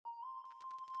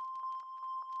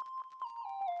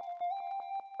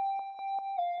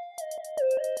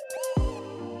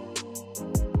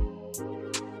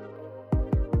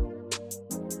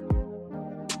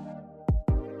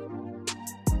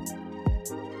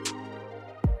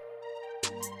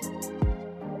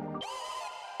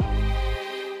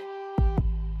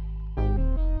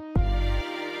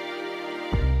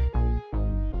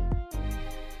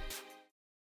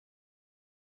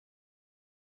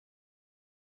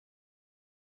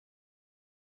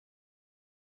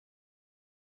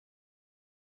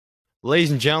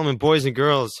Ladies and gentlemen, boys and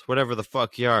girls, whatever the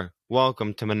fuck you are,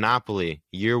 welcome to Monopoly,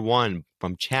 year one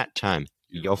from Chat Time,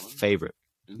 your favorite.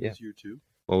 Isn't this year two?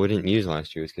 Well, we didn't use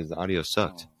last year's because the audio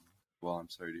sucked. Oh. Well, I'm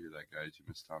sorry to hear that, guys. You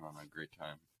missed out on a great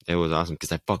time. It was awesome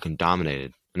because I fucking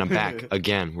dominated. And I'm back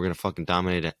again. We're going to fucking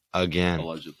dominate it again.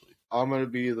 Allegedly. I'm going to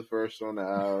be the first one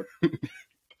out.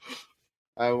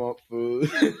 I want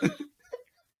food.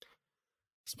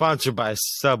 Sponsored by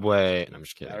Subway. And I'm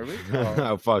just kidding. There we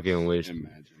go. I fucking wish.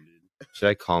 Imagine, dude. Should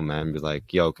I call man and be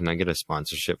like, yo, can I get a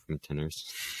sponsorship from Tinners?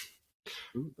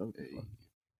 Ooh, that would be fun.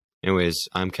 Anyways,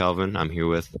 I'm Kelvin. I'm here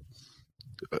with...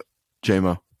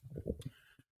 J-Mo.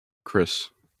 Chris.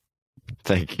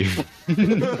 Thank you.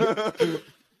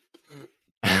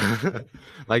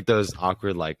 Like those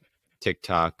awkward, like,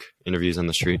 TikTok interviews on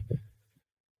the street.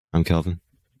 I'm Kelvin.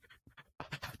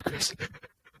 Chris.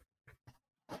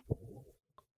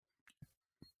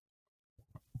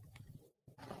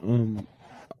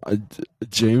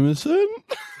 Jameson?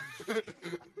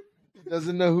 He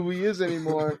doesn't know who he is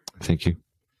anymore. Thank you.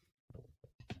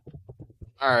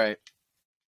 All right.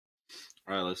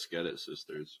 All right, let's get it,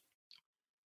 sisters.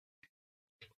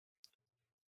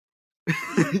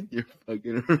 You're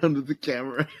fucking around with the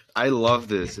camera. I love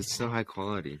this. It's so high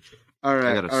quality. All right.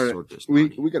 I gotta all right. sort this. We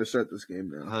money. got to start this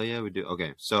game now. Hell yeah, we do.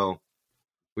 Okay, so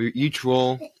we each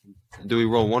roll. Do we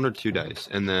roll one or two dice,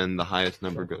 and then the highest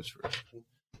number goes first?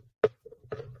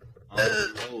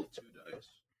 Roll 2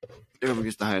 dice. Whoever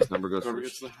gets the highest number goes Whoever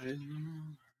first. gets the highest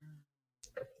number.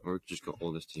 Or just go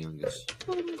oldest to youngest.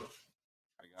 I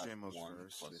got J-Mo's 1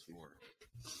 first, plus if you- 4.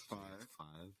 5.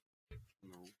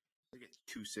 No. I get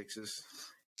 2 6s.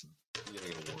 You gotta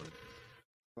get a award.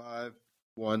 5.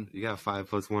 1. You got 5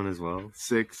 plus 1 as well.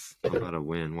 6. I'm about to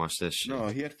win. Watch this shit. No,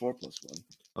 he had 4 plus 1.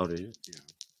 Oh, did you?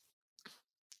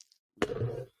 Yeah.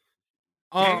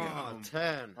 Oh,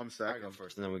 10. I'm I second. go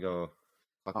first, and then we go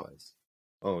clockwise.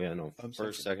 Oh, yeah, no. I'm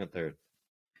First, second. second, third.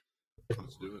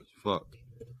 Let's do it. Fuck.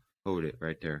 Hold it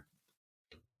right there.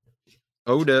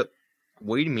 Hold up.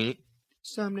 Wait a minute.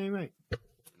 Something ain't right. You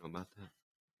know about that?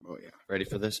 Oh, yeah. Ready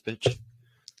for this, bitch?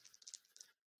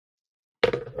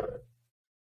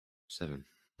 7.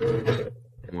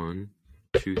 1,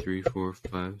 2, 3, 4,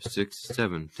 5, 6,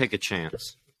 7. Take a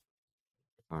chance.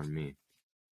 Pardon me.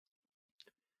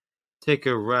 Take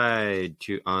a ride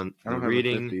on I don't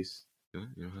reading. have a 50s. What?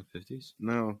 You don't have 50s?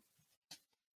 No.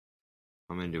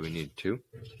 How many do we need? 2?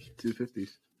 2 50s.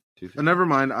 2 Oh, never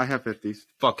mind. I have 50s.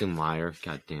 Fucking liar.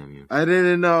 God damn you. I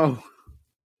didn't know.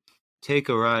 Take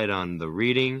a ride on the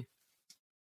reading.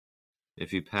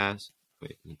 If you pass...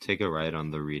 Wait. Take a ride on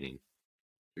the reading.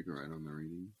 Take a ride on the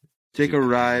reading. Take a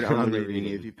ride On on the the reading.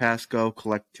 reading. If you pass go,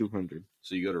 collect 200.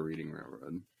 So you go to Reading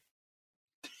Railroad.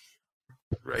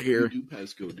 Right You here. do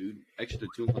pass go, dude. Extra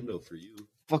 200 for you.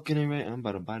 Fucking ain't right. I'm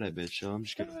about to buy that bitch, so I'm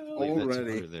just gonna leave that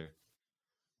Already. 200 there.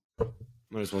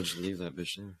 Might as well just leave that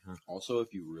bitch there. Huh? Also,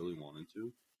 if you really wanted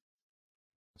to,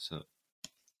 What's up?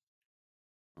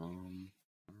 I don't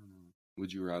know.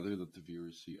 Would you rather that the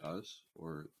viewers see us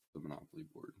or the Monopoly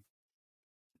board?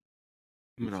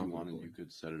 If Monopoly you wanted, board. you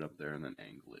could set it up there and then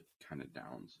angle it kind of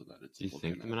down so that it's. Do you think the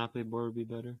looking at- Monopoly board would be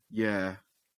better? Yeah.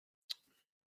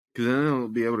 Because then they'll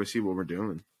be able to see what we're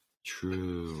doing.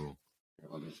 True. Here,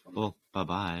 let me- Well,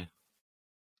 bye-bye.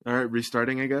 All right,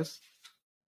 restarting, I guess.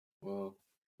 Well,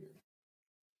 here.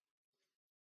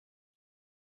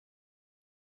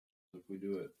 If we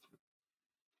do it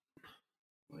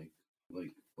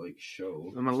like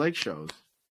show, And my leg shows.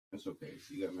 that's okay.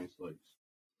 You got nice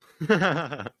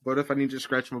legs. What if I need to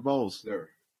scratch my balls? There.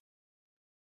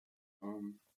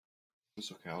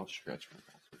 It's okay. I'll scratch my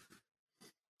balls.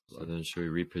 So then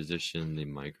should we reposition the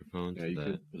microphone Yeah, so you that...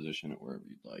 could position it wherever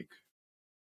you'd like.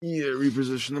 Yeah,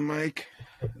 reposition the mic.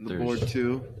 And the There's- board,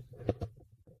 too.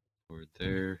 board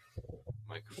there.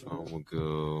 Microphone will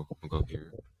go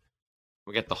here.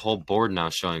 We got the whole board now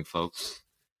showing, folks.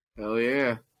 Hell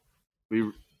yeah.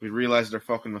 We realized our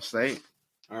fucking mistake.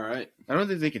 All right. I don't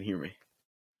think they can hear me.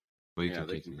 Well, you Yeah, can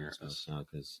they take can the hear headphones us. now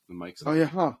because... The mic's Oh, yeah,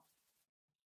 huh?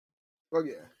 Fuck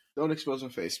yeah. Don't expose my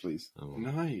face, please. Oh,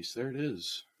 Nice. There it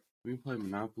is. We can play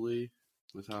Monopoly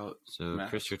without. so, Max.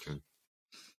 Chris, your turn.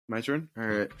 My turn? All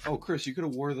right. Oh, Chris, you could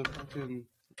have wore the fucking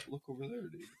look over there,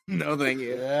 dude. No, thank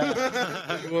you. Yeah.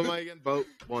 Who am I again? Boat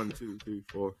 1, 2, 3,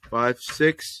 4, 5,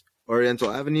 6.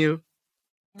 Oriental Avenue.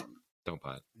 Don't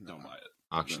buy it. Don't buy it.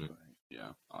 Auction it.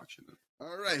 Yeah, auction it.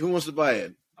 All right, who wants to buy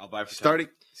it? I'll buy for Starting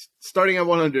at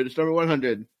 100. Start at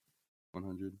 100.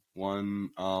 100.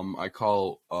 I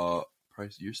call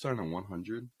price. You're starting at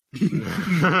 100.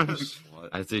 What?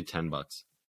 I say $10.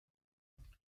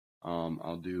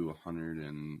 I'll do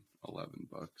 $111.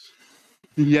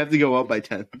 You have to go up by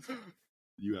 10.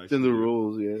 You It's in the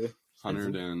rules, yeah.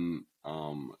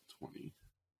 120.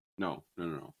 No.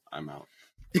 I'm out.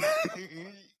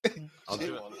 I'll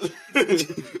do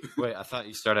it. Wait, I thought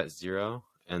you start at 0,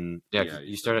 and yeah, Yeah,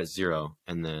 you start at 0,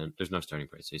 and then there's no starting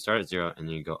price. So you start at 0, and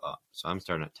then you go up. So I'm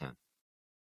starting at 10.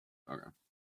 Okay.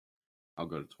 I'll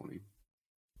go to 20.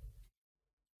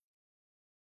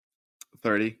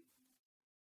 30.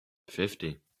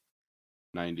 50.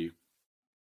 90.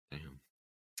 Damn.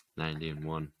 90 and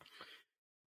 1.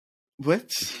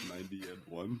 What? 90 and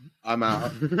 1. I'm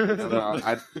out.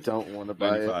 I don't want to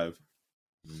buy it. 95.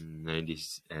 90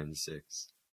 and 6.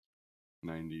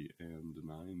 90 and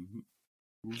 9.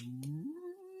 99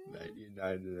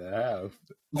 and a half.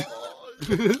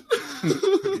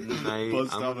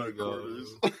 Bust I'm out gonna our go. quarters.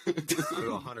 I'll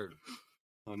go 100.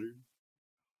 100.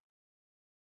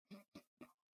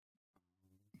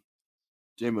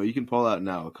 J-Mo, you can pull out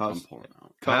now. It I'm costs, pulling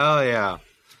out. Hell yeah.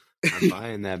 I'm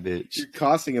buying that bitch. You're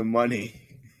costing him money.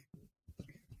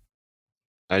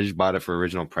 I just bought it for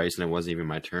original price, and it wasn't even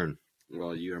my turn.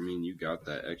 Well, you got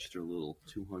that extra little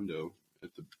 200 at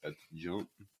the jump.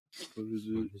 What is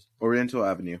it? Oriental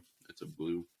Avenue. It's a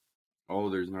blue. Oh,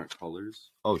 there's not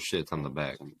colors. Oh shit, it's on the Oh,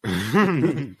 back.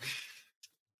 it's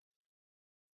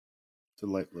It's a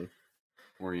light blue.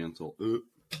 Oriental.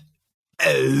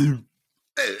 I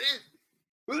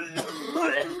love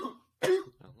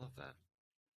that.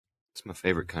 It's my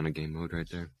favorite kind of game mode right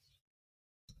there.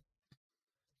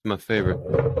 My favorite.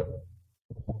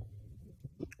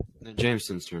 Now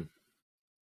Jameson's turn.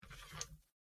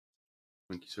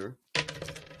 Thank you, sir.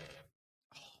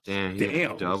 Damn,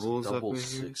 Damn. doubles up Double in here.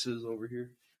 sixes over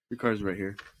here. Your car's right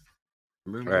here.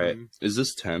 Right. Is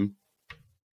this 10?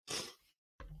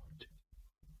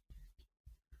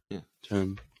 Yeah.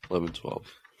 10, 11, 12.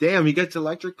 Damn, he gets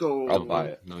electrical. I'll buy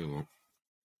it. No, you won't.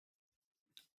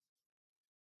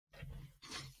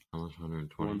 How much?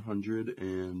 120.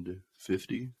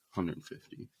 150.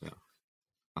 150. I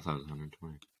thought it was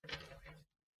 120.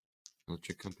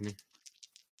 Electric company.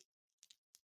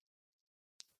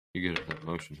 You good at that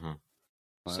motion, huh?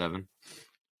 What? 7.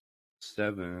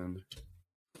 7.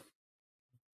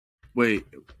 Wait,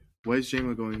 why is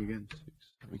J-Mo going again?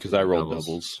 Because I rolled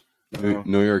Doubles. doubles. Oh.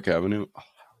 New York Avenue.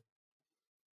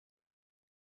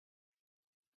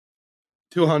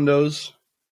 2 hundos.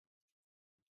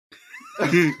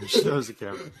 Shows the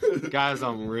camera. Guys,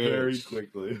 I'm rich. Very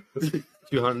quickly.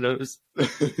 200.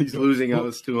 He's losing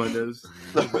us 200s.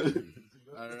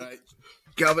 All right.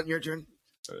 Calvin, your turn.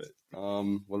 All right.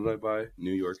 What did I buy?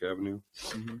 New York Avenue.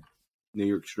 Mm-hmm. New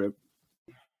York Strip.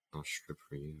 I'll strip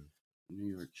for you.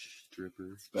 New York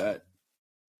stripper. Bet.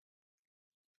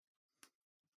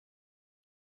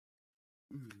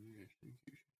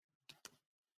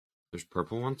 There's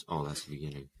purple ones? Oh, that's the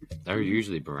beginning. They're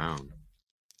usually brown.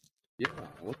 Yeah.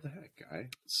 What the heck, guy?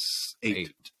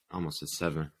 8. Almost a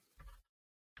 7.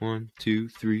 1, 2,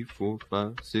 3, 4,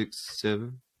 5, 6,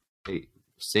 7, 8.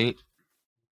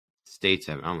 States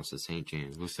Avenue. Almost a St.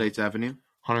 James. What's that? States Avenue.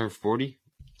 140?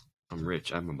 I'm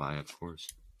rich. I'm gonna buy it, of course.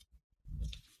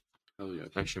 Hell yeah.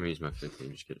 Actually, I'm gonna use my 50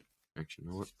 and just get it. Actually,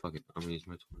 you know what? Fuck it. I'm gonna use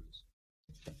my 20s.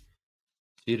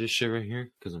 See this shit right here?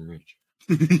 Because I'm rich.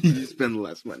 You spend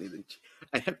less money than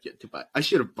I have yet to buy. I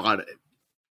should have bought it.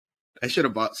 I should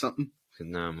have bought something. Because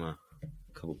now I'm a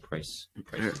couple prices.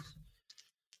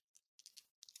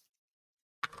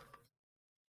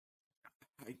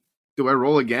 Do I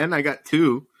roll again? I got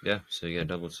 2. Yeah, so you got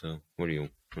double. So what do you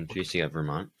want? You got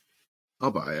Vermont.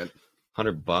 I'll buy it.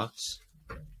 $100.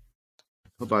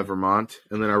 I'll buy Vermont,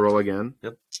 and then I roll again.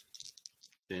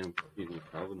 Damn,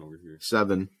 Calvin over here.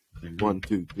 7. Mm-hmm. 1,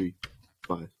 2, 3,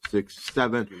 5, 6,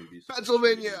 7. Gonna be-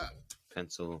 Pennsylvania.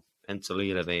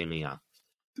 Pennsylvania.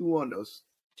 2 hundos.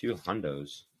 2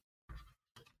 hundos.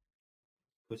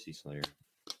 Pussy Slayer.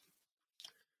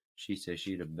 She says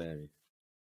she the baddie.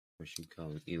 What she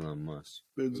call it? Elon Musk.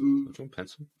 Pencil. Which one?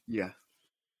 Pencil? Yeah.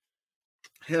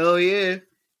 Hell yeah.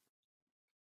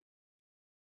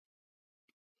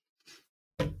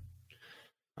 I'm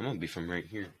gonna be from right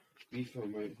here. Be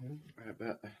from right here. I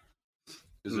bet.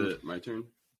 Is it my turn?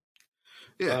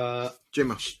 Yeah.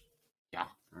 J-Mo. Yeah.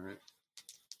 All right.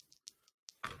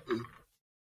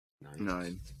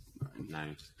 9.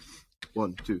 Nice.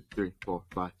 1, 2, 3, 4,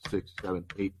 5, 6, 7,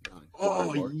 8, 9.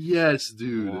 Oh, yes,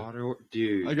 dude.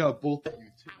 Dude. I got both the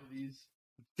utilities.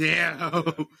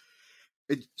 Damn.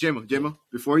 Hey, JMO,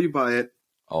 before you buy it,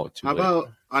 Oh, too how late.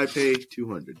 about I pay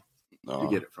 $200 No, to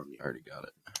get it from you? I already got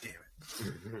it. Damn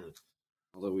it.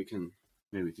 Although we can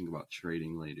maybe think about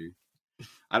trading later.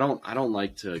 I don't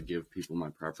like to give people my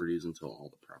properties until all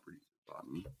the properties are bought.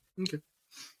 Okay.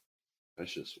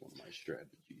 That's just one of my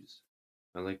strategies.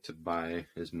 I like to buy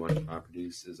as much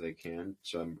properties as I can,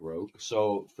 so I'm broke.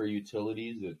 So for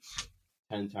utilities, it's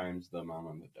 10 times the amount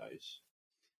on the dice.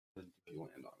 You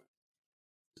land on it.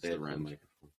 It's the rent.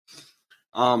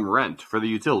 Rent for the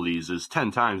utilities is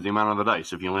 10 times the amount on the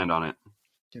dice if you land on it.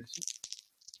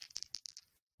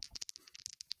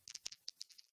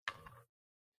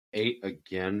 Eight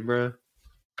again, bruh.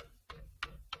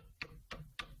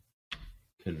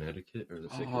 Connecticut or the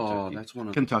Kentucky? That's one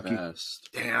of Kentucky. the best.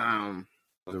 Damn.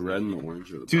 The red and the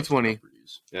orange are the 220. best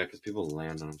properties. Yeah, because people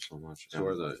land on them so much. So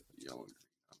are the yellow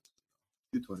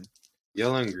and 220.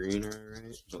 Yellow and green are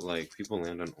right, but like people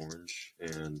land on orange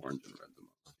and orange and red the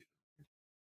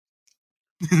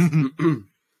most.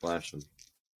 flash them.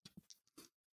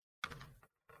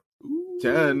 Ooh,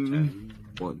 10.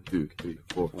 1, 2, 3,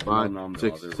 4, Well, 5, I'm the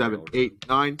 6, other 7, railroad. 8,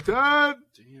 9, 10. Damn.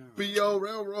 BO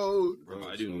Railroad. Bro,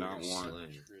 I do Bro, not you're want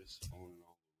slaying. Chris owning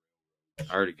all.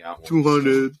 I already got one.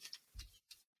 200. So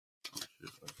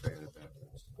I got it back.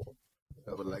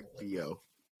 I would like BO.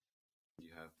 You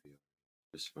have to.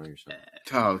 Just find yourself.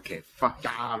 Oh, okay, fuck.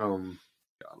 Got him.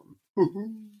 Got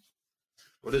him.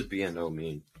 What does B and O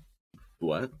mean?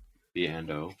 What? B and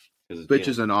O?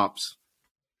 Bitches and ops.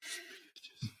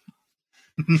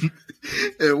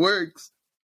 It works.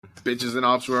 Bitches and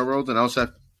ops railroads, and I also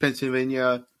have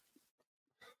Pennsylvania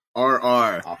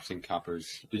RR. Ops and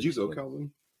coppers. Did you go,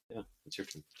 Calvin? Yeah, it's your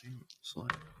turn. Slide.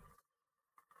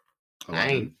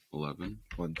 9. 11.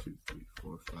 1, 2, 3,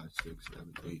 4, 5, 6,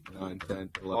 7, 8, 9, 10, 11.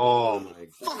 Oh my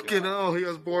god. Fucking hell, he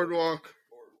has Boardwalk.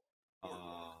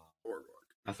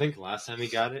 I think last time he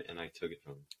got it and I took it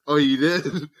from him. Oh, you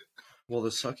did? Well, the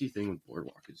sucky thing with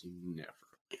Boardwalk is you never land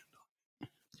on it.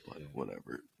 But Yeah.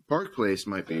 whatever. Park Place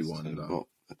might be That's one, 10. though. Oh,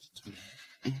 that's 2.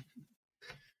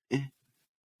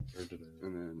 Where did I-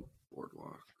 And then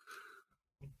Boardwalk.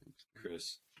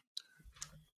 Chris,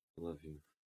 I love you.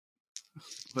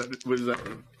 What is that?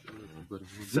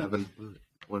 7.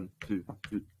 1, 2,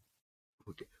 3.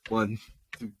 Okay. 1,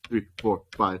 2, 3, 4,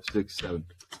 5, 6, 7.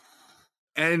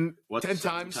 And What's 10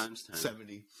 7 times, times 10?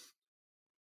 70.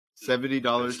 $70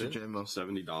 to That's it? Jimbo.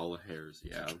 $70 hairs,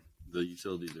 yeah. The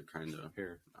utilities are kind of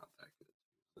Here. not that good.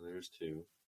 So there's 2.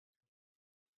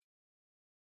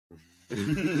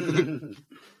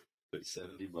 Like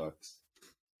 $70.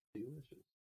 Delicious.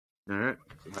 All right.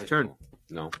 My turn.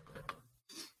 No.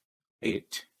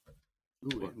 8.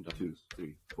 Ooh, 1, 2,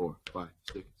 3, 4, 5,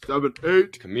 6, 7,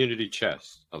 8. Community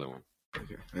chest. Other one.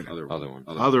 Okay. Other one.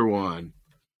 Other one.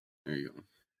 There you go.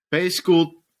 Pay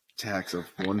school tax of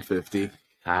 $150.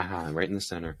 Haha, right in the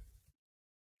center.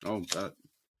 Oh, that.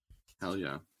 Hell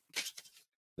yeah.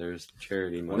 There's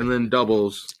charity money. And then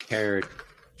doubles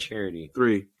Charity.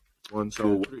 3. 1, 2,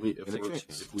 So 3. if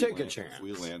we Take a land, chance. If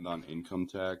we land on income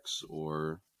tax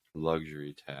or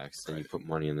Luxury tax. Then you put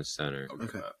money in the center.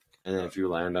 Okay. And then if you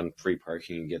land on free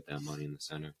parking, you get that money in the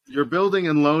center. Your building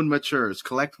and loan matures.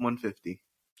 Collect $150.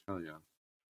 hell yeah.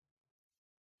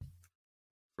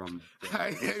 From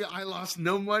I lost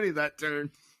no money that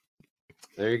turn.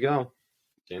 There you go.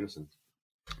 Jameson.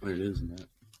 what it is, isn't it?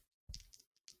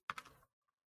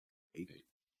 8.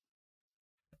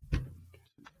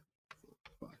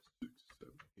 5, 6,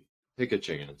 7, 8. Take a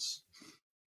chance.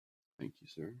 Thank you,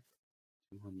 sir.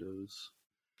 2 hundos.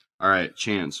 All right,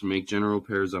 chance. Make general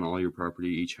repairs on all your property.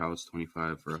 Each house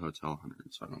 25 for a hotel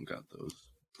 100. So I don't got those.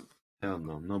 Hell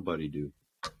no. Nobody do.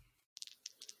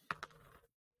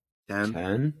 10.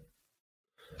 10?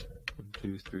 1,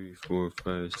 2, 3, 4,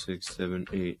 5, 6, 7,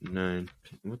 8, 9.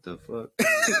 What the fuck?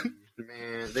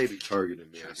 Man, they be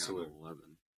targeting me, I swear. 11.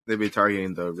 They be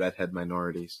targeting the redhead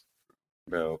minorities.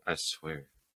 Bro, I swear.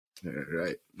 All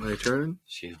right. My turn.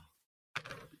 Chill.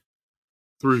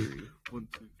 3. 1,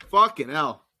 2. Fucking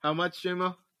hell. How much,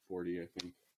 Jimmo? 40, I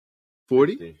think.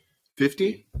 40?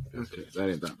 50? Okay, that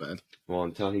ain't that bad. Well,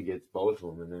 until he gets both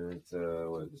of them, and then it's,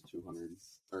 what? It's 200.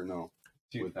 Or no.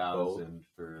 2,000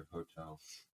 for hotel.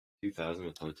 2,000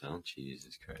 with hotel?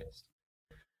 Jesus Christ.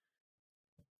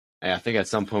 Hey, I think at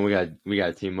some point we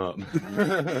gotta team up.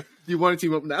 Do you want to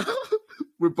team up now?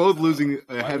 We're both losing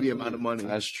a heavy amount of money.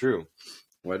 That's true.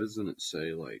 Why doesn't it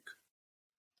say, like,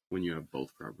 when you have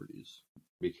both properties?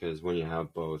 Because when you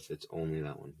have both, it's only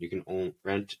that one. You can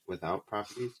rent without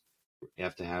properties, You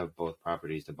have to have both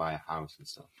properties to buy a house and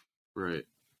stuff. Right.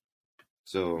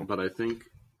 So, But I think.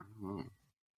 Oh,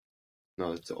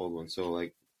 no, it's the old one. So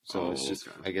it's just.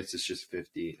 okay. I guess it's just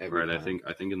 50 every Right. time.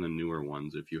 I think in the newer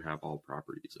ones, if you have all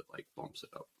properties, it like bumps it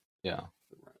up. Yeah.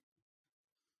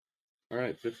 All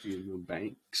right, 50 in the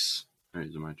banks. All right,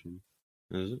 is it my turn?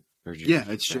 Is it? Or Yeah,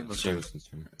 it's Jameson's turn. Jameson's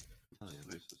turn. Oh, yeah,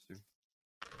 my sister.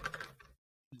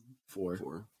 4.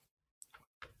 4.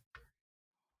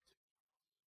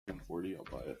 40, I'll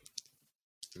buy it.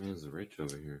 Man's rich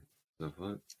over here. The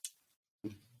fuck?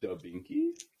 Da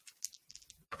Binky?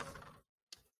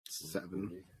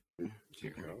 7.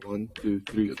 Zero. 1, 2,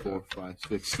 3, 4, 5,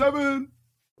 6, 7.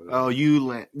 Oh,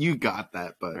 you got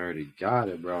that, I but already got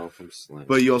it, bro, from Slim.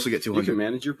 you also get You can 200.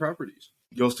 manage your properties.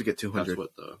 You also get That's 200.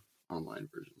 what the online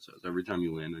version says. Every time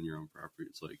you land on your own property,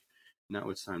 it's like, now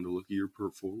it's time to look at your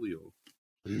portfolio.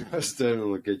 It's time to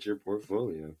look at your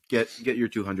portfolio. Get your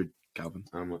 200, Calvin.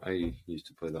 I used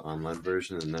to play the online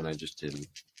version, and then I just didn't.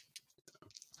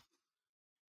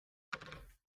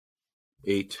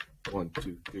 8. 1,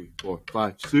 2, 3, 4,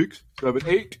 5, 6, 7,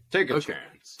 8. Take a Okay.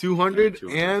 chance. 200,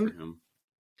 200 and for him.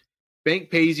 bank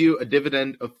pays you a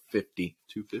dividend of 50.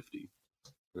 250.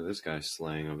 Look at this guy's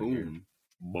slang over here. Boom.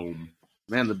 Boom.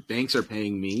 Man, the banks are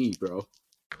paying me, bro.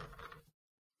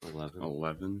 11.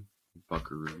 11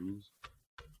 buckaroos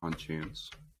on chance.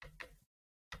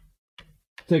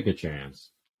 Take a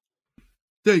chance.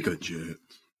 Take a chance.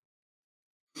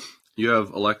 You have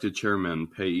elected chairmen.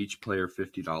 Pay each player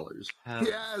 $50.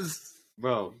 Yes.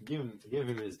 Bro, give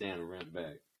him his damn rent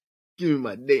back. Give me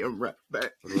my damn rent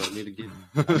back. What do I need to give him?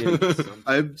 I need some-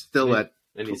 I'm still at.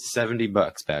 I need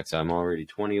 $70 back, so I'm already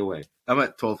 20 away. I'm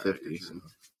at 1250. So.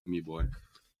 Me boy.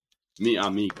 Me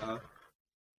amiga.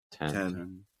 10.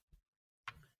 10.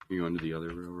 You going to the other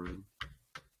railroad?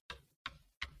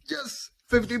 Yes,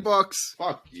 $50.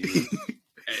 Fuck you.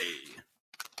 Hey.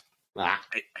 Ah.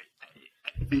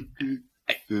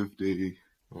 50.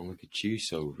 Oh, look at you,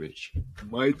 so rich.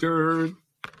 My turn.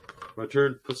 My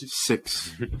turn, pussy.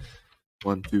 6.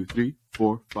 1, 2, 3,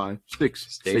 4, 5,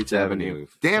 6. States Avenue.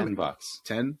 Damn it. $10.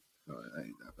 10. Oh, that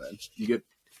ain't that bad. You get.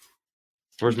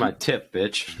 Where's my tip,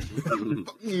 bitch?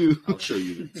 Fuck you. I'll show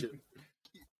you the tip.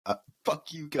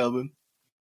 Fuck you, Calvin.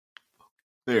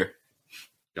 There.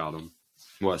 Got him.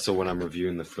 What? So when I'm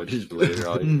reviewing the footage later,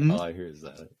 all I hear is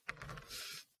that.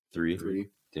 3. 3.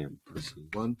 Damn pussy.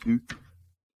 1, 2, 3.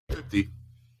 50.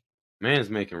 Man's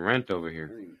making rent over I here.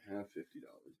 don't even have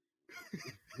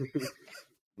 $50.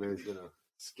 Man's gonna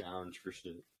scrounge for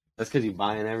shit. That's because you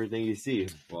buying everything you see.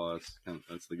 Well,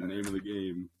 that's the name of the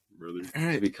game, brother. All You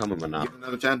right. become a Give monopoly.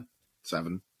 another 10.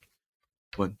 7.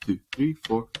 1, 2, 3,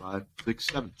 4, 5, 6,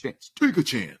 7. Chance. Take a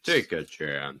chance. Take a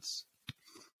chance.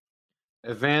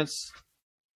 Advance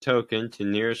token to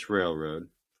nearest railroad.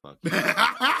 Fuck.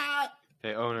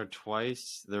 Pay owner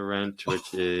twice the rent,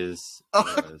 which is.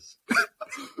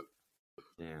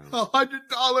 Damn.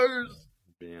 $100.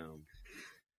 Damn.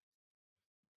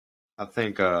 I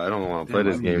think I don't want to play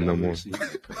this game no more.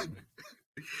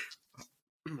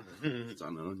 It's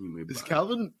unknown. You may Is buy it.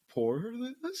 Calvin poorer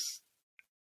than this?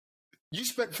 You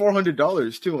spent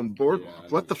 $400 too on boardwalk. Yeah,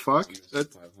 What the fuck?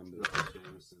 That's 500.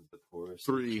 Jameson's the poorest.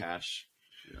 3. Cash.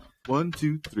 1,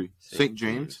 2, 3. St.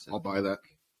 James. I'll buy that.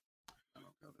 I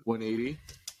don't got it. 180.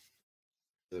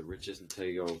 The richest until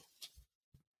you go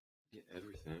get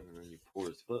everything, and then you poor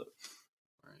as fuck.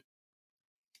 Right.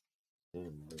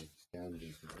 Damn, bro.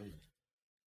 Scavenging for money.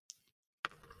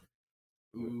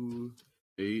 Ooh,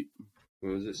 8.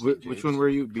 What was it? St. Which James? one were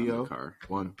you? On BO? the car.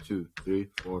 1, 2, 3,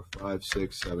 4, 5,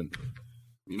 6, 7.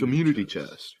 Community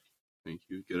chest. Thank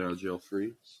you. Get out of jail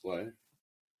free. Slay.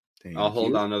 Thank I'll hold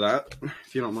you. on to that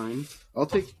if you don't mind. I want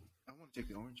to take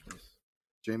the orange piece.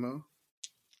 JMO?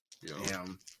 Yo.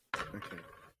 Damn. Okay.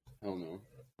 Hell no.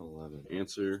 11.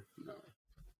 Answer no.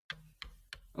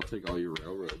 I'll take all your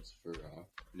railroads for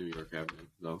New York Avenue,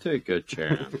 though. Take a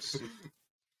chance.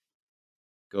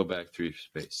 Go back 3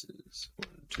 spaces. 1,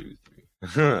 2,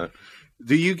 3.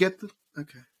 Do you get the...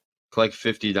 Okay. Collect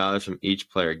 $50 from each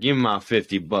player. Give him my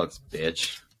 $50,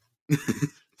 bitch.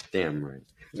 Damn right.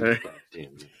 Alright.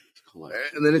 Damn right. Collect.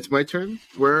 And then it's my turn?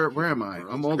 Where am I?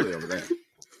 I'm all the way over there.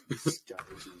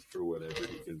 Scavengers for whatever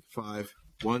he can. 5.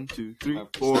 1, 2, 3, I'm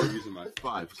 4, using my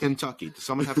 5. Kentucky. Does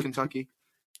someone have Kentucky?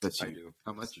 That's I you. do.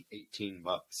 How much? $18.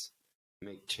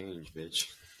 Make change,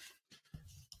 bitch.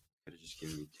 Could have just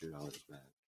given me $2 back.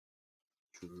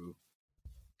 True.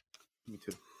 Me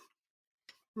too.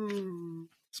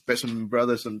 Special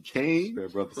brother, some change. Spare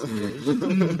brother.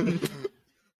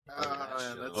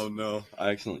 Oh no! I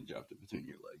accidentally dropped it between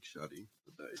your legs, Shotty.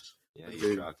 The dice. Yeah,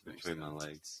 you dropped it between my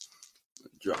legs.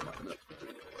 Drop my nuts.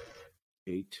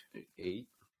 8. 8.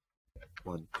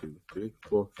 1, 2, 3,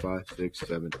 4, 5, 6,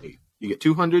 7, 8. You get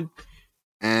 200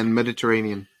 and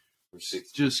Mediterranean.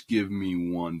 Just give me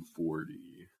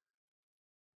 140.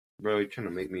 Bro, you trying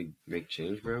to make me make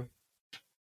change, bro?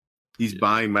 He's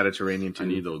buying Mediterranean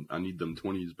too. I need them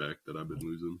 20s back that I've been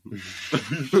losing.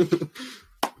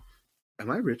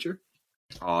 Am I richer?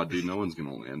 Oh, dude, no one's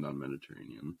gonna land on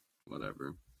Mediterranean.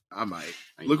 Whatever. I might.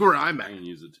 Look where I'm I at. can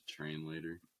use it to train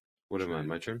later. What am I?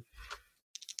 My turn?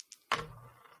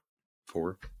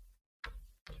 4.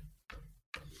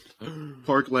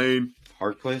 Park Lane.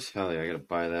 Park Place? Hell yeah, I gotta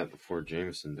buy that before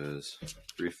Jameson does.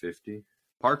 350.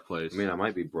 Park Place. I mean, I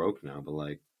might be broke now, but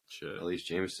like, shit. at least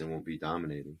Jameson won't be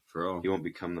dominating. Bro. He won't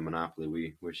become the monopoly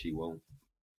we wish he won't.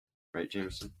 Right,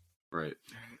 Jameson? Right.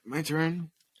 My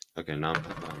turn. Okay, now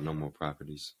no more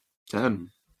properties. 10.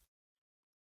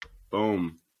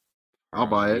 Boom. I'll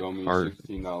buy it. You owe me Hard.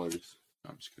 $16. No,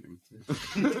 I'm just kidding.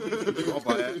 I'll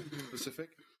buy it. Pacific.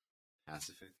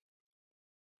 Pacific.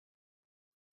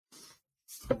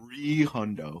 3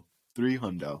 hundo. 3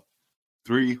 hundo.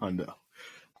 3 hundo.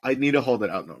 I need to hold it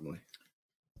out normally.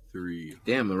 3.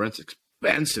 Damn, the rent's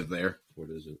expensive there. What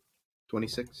is it?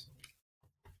 26.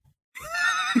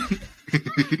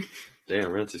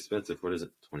 Damn, rent's expensive. What is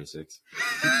it? 26.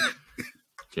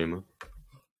 JMO?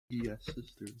 Yes,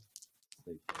 sister.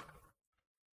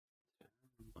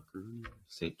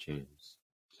 St. James.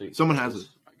 Someone has it.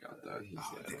 I got that.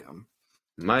 Oh, damn.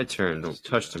 My turn. Don't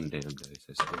touch them damn dice.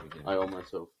 I swear to God. I owe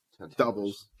myself $10.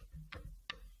 Doubles.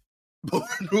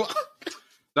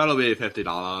 That'll be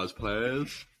 $50,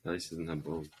 please. At least it doesn't have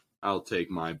boom. I'll take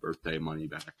my birthday money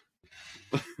back.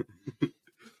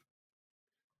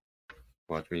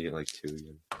 Watch me get like 2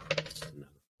 again. No.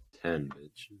 10,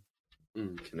 bitch.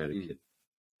 Connecticut.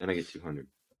 And I get 200.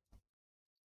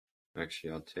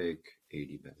 Actually, I'll take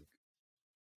 80 back.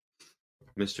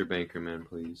 Mr. Bankerman,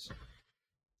 please.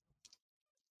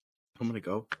 I'm gonna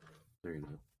go. There you go.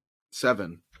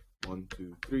 7. 1,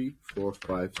 2, 3, 4,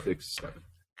 5, 6, 7.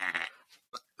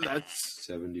 That's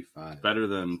 75. Better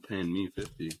than paying me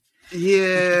 50.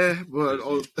 Yeah, but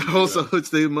also it's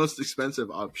the most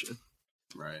expensive option.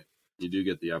 Right. You do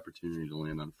get the opportunity to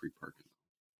land on free parking.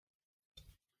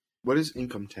 What is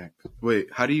income tax? Wait,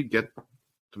 how do you get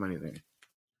the money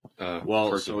there? Well,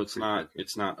 parking, so it's free not parking.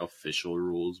 it's not official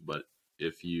rules, but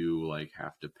if you like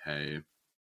have to pay,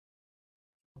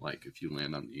 like if you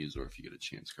land on these or if you get a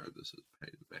chance card, this is pay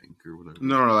the bank or whatever.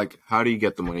 No, like how do you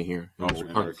get the money here? Oh, Free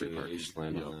free parking, parking. yeah, you just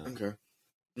land on that. Okay.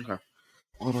 Okay.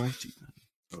 All right.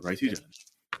 All right.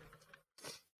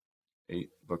 8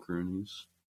 buckaroonies.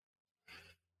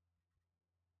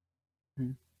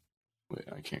 Wait,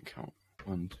 I can't count.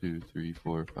 1, 2, 3,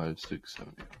 4, 5, 6,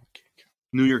 7, 8. I can't count.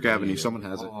 New York Avenue. Someone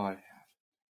has it. Oh, I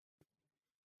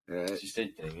You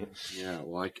said, dang it. yeah,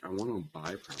 well, I want to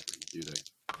buy property, dude.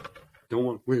 I don't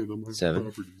want to land on my 7.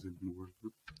 properties anymore.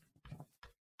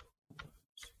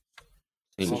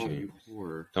 St. Oh, James. you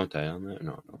whore. Don't die on that?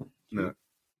 No. No.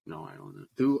 No, I own it.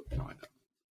 Do No, I don't.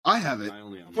 I have it? I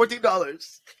only own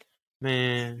 $14.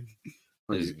 Man.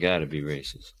 There's gotta be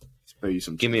racist. Spare you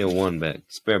some. Give me a 1 back.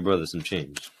 Spare brother some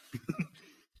change.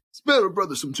 Spare a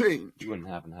brother some change. You wouldn't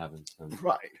happen to have it, son.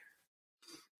 Right.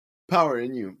 Power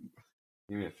in you.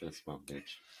 Give me a fist bump,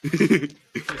 bitch.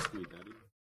 Kiss me, daddy.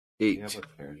 You 8. have a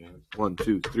fair job. 1,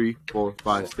 2, 3, 4,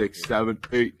 5, 6, 7,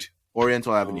 8.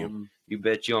 Oriental Avenue. You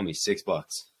bet you owe me $6. All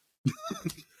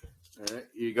right, here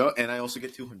you go. And I also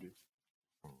get 200.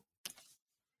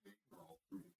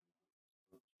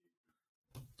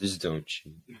 Just don't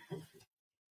cheat.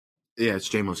 Yeah, it's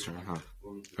JMO's turn, huh?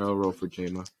 I'll roll for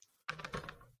JMO.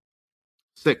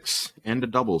 6. And the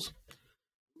doubles.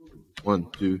 1,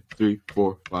 2, 3,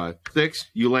 4, 5, 6.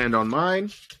 You land on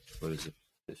mine. What is it?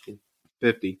 50?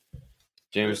 50.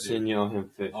 Jameson, you owe him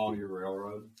 50. Oh, your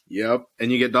railroad? Yep.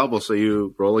 And you get double, so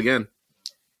you roll again.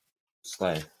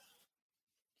 Slay.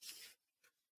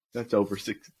 That's over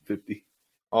 650.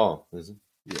 Oh, is it?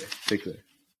 Yeah, take that.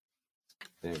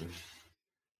 Damn.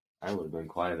 I would have been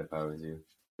quiet if I was you.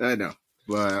 I know,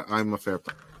 but I'm a fair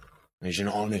player. He's an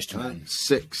honest man.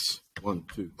 6. 1,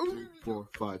 2, 3, 4,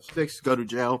 5, 6. Go to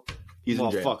jail. He's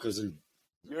in jail. Motherfuckers in.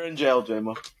 You're in jail,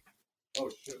 JMO. Oh,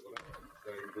 shit. What happened?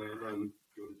 Did I land on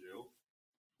go to jail?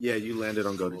 Yeah, you landed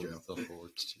on go to jail. The whole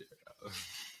chair.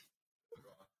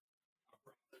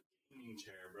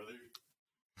 Chair, brother.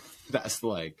 That's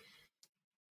like.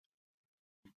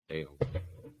 Damn.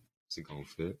 Is it gonna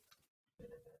fit?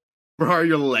 Bro, are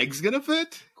your legs gonna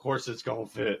fit? Of course it's gonna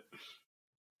fit.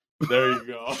 There you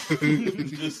go.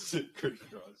 Just sit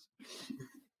crisscross.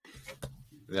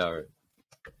 Yeah, alright.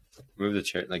 Move the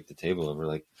chair, like the table over,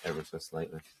 like ever so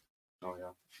slightly. Oh,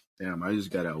 yeah. Damn, I just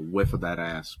got a whiff of that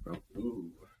ass, bro.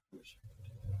 Ooh.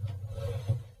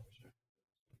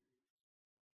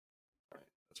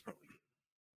 That's probably.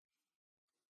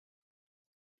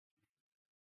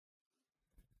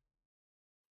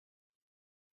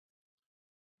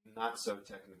 Not so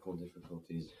technical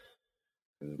difficulties.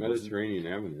 Mediterranean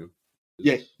Avenue.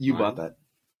 Yeah, you Mine? bought that.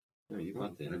 No, you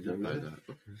got that. I did buy that.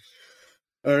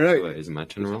 All right. Wait, is it my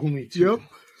turn to roll? Only two.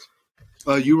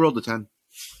 Yep. You rolled a 10.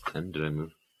 10? Did I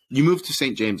move? You moved to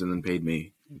St. James and then paid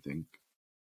me, I think.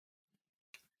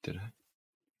 Did I?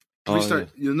 Restart.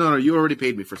 No, you already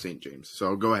paid me for St. James.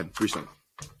 So go ahead. Restart.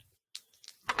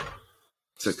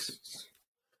 6.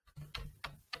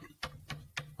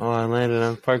 Oh, I landed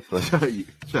on Park Place.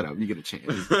 Shut up. You get a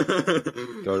chance.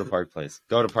 Go to Park Place.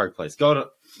 Go to Park Place. Go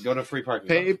to free parking.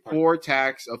 Pay for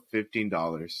tax of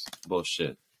 $15.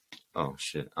 Bullshit. Oh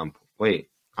shit. I'm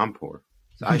poor.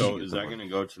 So should is get that the going to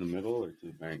go to the middle or to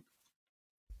the bank?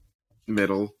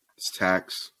 Middle. It's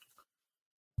tax.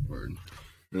 Word.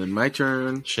 And then my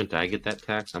turn. Shouldn't I get that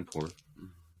tax? I'm poor.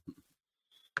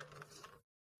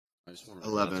 I just want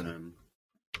 11.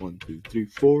 1, 2, 3,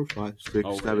 4, 5, 6,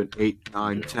 Oh, 7, wait. 8,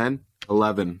 9, 10,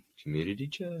 11. Community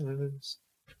chest.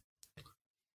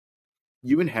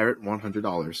 You inherit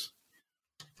 $100.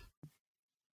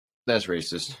 That's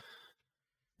racist.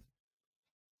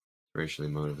 Racially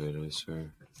motivated, I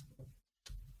swear.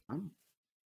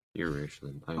 You're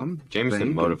racially. Jameson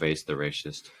thinking. motivates the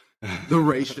racist. The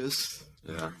racist.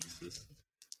 Yeah.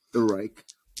 The Reich.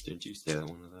 Didn't you say that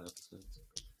one of the episodes?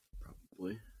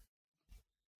 Probably.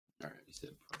 Alright, you said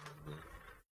probably.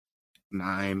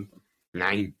 9.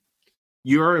 9.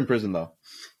 You are in prison, though.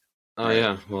 Oh,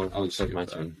 yeah. Well, I'll looks like skip my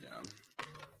that. turn. Yeah.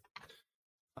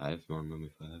 5. You want to move me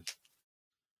 5?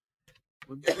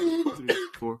 1, 2, 3,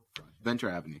 4, 5. Venture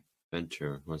Avenue.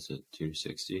 Venture. What's it?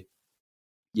 260?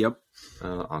 Yep.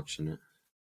 I'll auction it.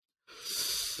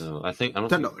 So, I don't $10.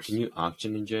 think... Can you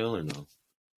auction in jail or no?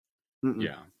 Mm-mm.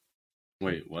 Yeah.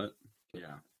 Wait, what?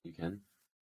 Yeah. You can?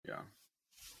 Yeah.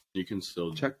 You can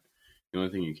still Check. The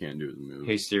only thing you can't do is move.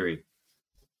 Hey, Siri.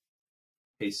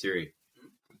 Hey, Siri.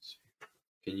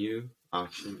 Can you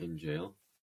auction in jail?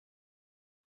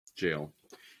 Jail.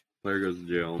 Player goes to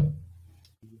jail.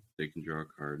 They can draw a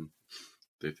card.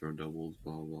 They throw doubles.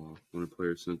 Blah blah. When a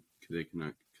player sent, they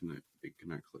cannot collect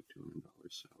 $200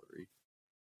 salary.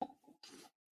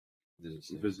 Does it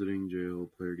say? Visiting jail.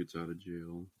 Player gets out of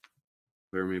jail.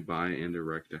 Player may buy and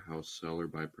erect a house, sell or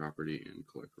buy property, and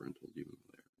collect rentals even though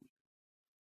they're in jail.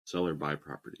 Sell or buy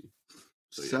property.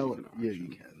 So, Sell it. you can Yeah, auction.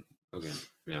 you can. Okay.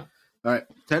 Yeah. All right.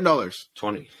 $10.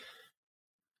 20.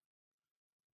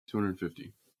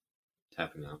 250.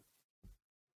 Tapping out.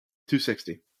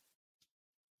 $260.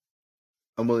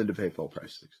 I'm willing to pay full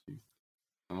price. 60.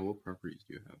 What properties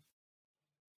do you have?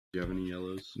 Do you have any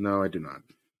yellows? No, I do not.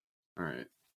 All right.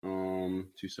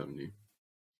 270.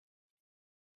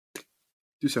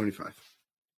 $275.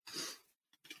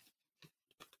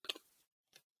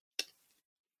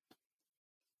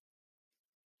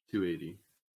 $280.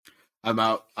 I'm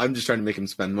out. I'm just trying to make him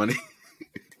spend money.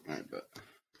 All right, bet.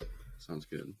 Sounds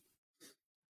good.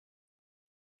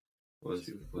 What's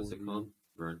it called?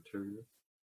 Renter?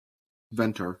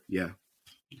 Ventor. Yeah.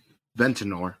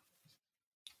 Ventinor.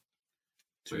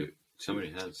 Wait,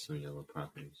 somebody has some yellow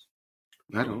properties.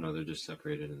 I don't know. They're just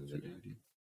separated in the video.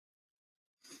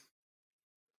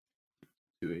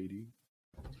 280.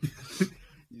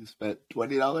 You spent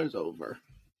 $20 over.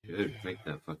 Dude, make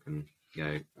that fucking guy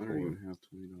I don't poor. even have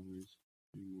 $20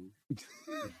 anymore.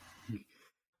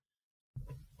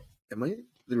 Am I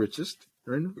the richest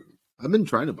right now? I've been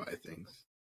trying to buy things.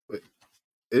 But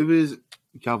it was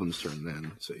Calvin's turn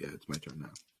then, so yeah, it's my turn now.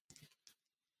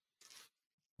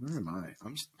 Where am I?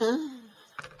 I'm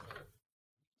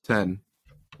 10.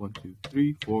 1, 2,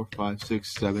 3, 4, 5,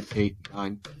 6, 7, 8,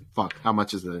 9. Fuck. How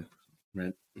much is the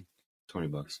rent?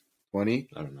 $20. 20?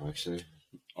 I don't know, actually.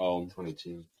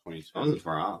 22. 22. I wasn't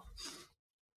far off.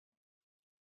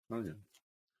 Oh, yeah.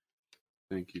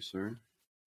 Thank you, sir.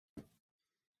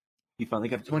 He finally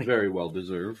got 20. Very well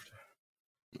deserved.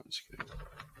 No, just kidding.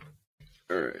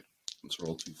 All right. Let's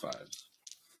roll 2 5s.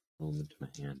 Roll them into my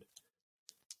hand.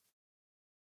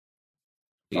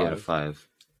 You got a 5.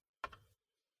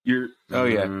 You're. Oh,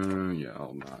 yeah. Yeah,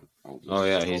 I'll not. Oh,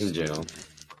 yeah, he's in jail.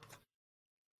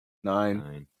 9.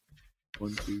 9.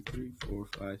 1, 2, 3, 4,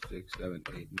 5, 6, 7,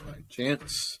 8, 9.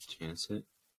 Chance. Chance it.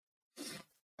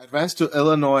 Advance to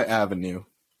Illinois Avenue.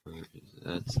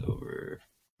 That's over.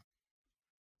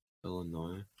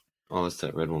 Illinois. Oh, that's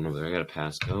that red one over there. I got a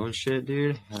pass go and shit,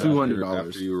 dude. $200.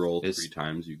 After you roll It's- 3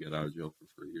 times, you get out of jail for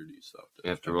free, or do you still have to? You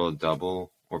have to roll a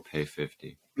double or pay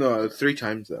 50. No, 3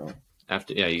 times though.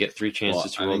 After you get 3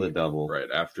 chances to I roll the think- double. Right,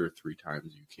 after 3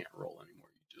 times, you can't roll anymore.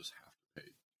 You just have to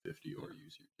pay 50 or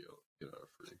use your deal. Get out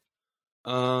free.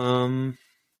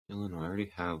 Illinois, I already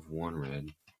have 1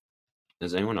 red.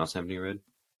 Does anyone else have any red?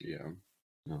 Yeah.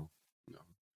 No. No.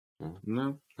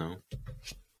 No. No.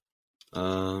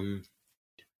 I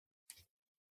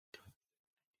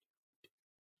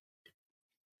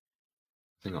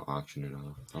think I'll auction it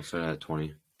off. I'll start at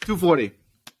 20. 240.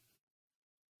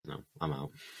 No, I'm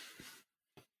out.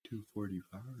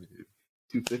 245.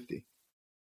 250.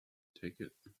 Take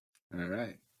it. All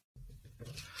right.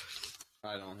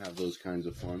 I don't have those kinds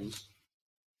of funds.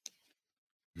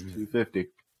 250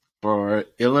 for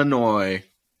Illinois.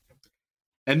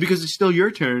 And because it's still your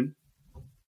turn,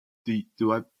 do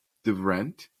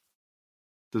rent?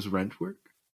 Does rent work?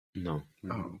 No.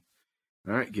 Oh.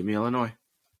 All right, give me Illinois.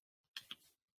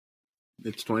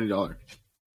 It's $20.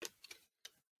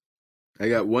 I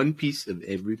got 1 piece of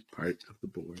every part of the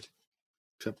board,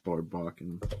 except boardwalk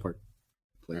and park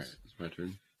place. Alright, it's my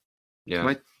turn.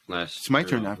 Yeah. It's my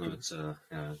turn after. No, it's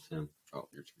him. Oh,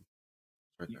 your turn.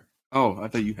 Right there. Oh, I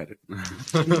thought you had it.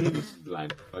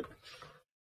 Blind. Fuck.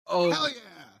 Oh, Hell yeah!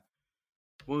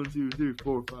 1, 2, 3,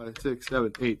 4, 5, 6,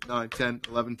 7, 8, 9, 10,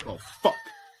 11, 12. Fuck.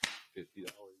 $50.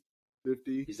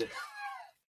 50. He said.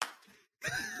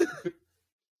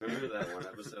 Remember that one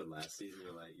episode last season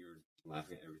where you were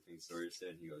laughing at everything Sawyer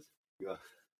said? He goes,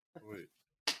 Wait.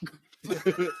 You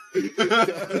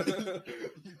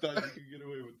thought you could get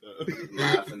away with that.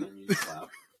 laugh and then you clap.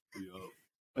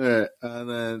 Alright, and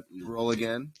then roll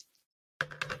again.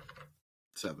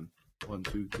 7. 1,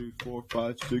 2, 3, 4,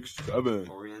 5, 6, 7.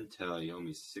 Oriental, you owe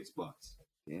me $6.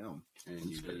 Damn. And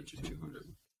you paid your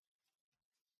 200.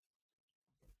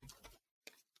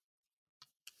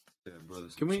 Yeah,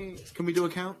 brothers. Can we do a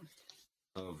count?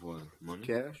 Of what? Money?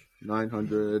 Cash?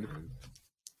 900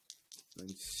 and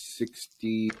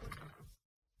 60.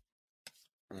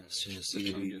 That's just I'm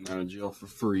getting out of jail for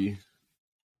free.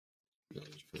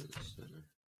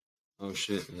 Oh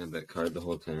shit, you had that card the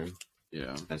whole time?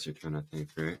 Yeah. That's your turn, I think,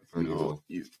 right? Or No,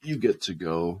 you get to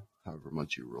go however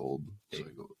much you rolled. So I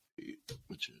go 8,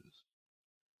 which is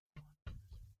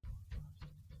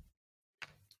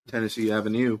Tennessee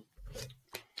Avenue.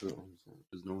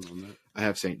 There's no one on that. I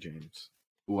have St. James.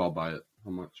 Oh, I'll buy it. How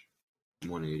much?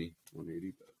 180.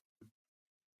 180.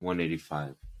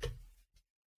 185.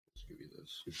 Let's give you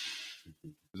this.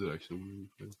 Is it actually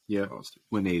 185? Yeah. Oh, it's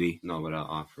 180. No, but I'll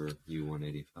offer you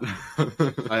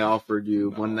 185. I offered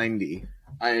you No. 190.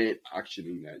 I ain't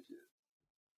auctioning that yet.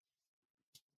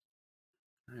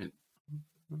 Alright.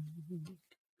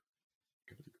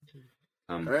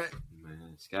 Alright.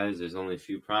 Man, guys, there's only a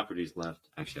few properties left.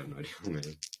 Actually, I have no idea how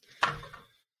many.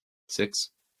 6.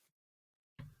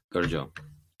 Go to jail.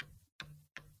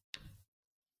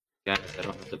 Guys, I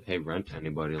don't have to pay rent to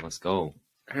anybody. Let's go.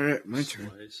 Alright, my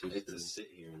turn. I get to sit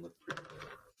here and look pretty.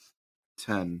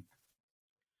 10.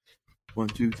 1,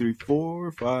 2, 3,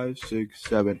 4, 5, 6,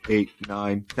 7, 8,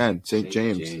 9, 10. St.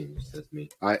 James. That's me.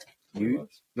 You?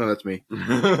 No, that's me.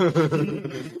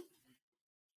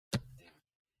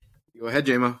 Go ahead,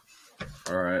 JMO.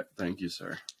 Alright, thank you,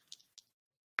 sir.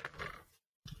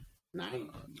 9.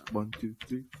 1, 2,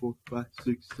 3, 4, 5,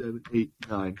 6, 7, 8,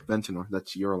 9. Ventinor,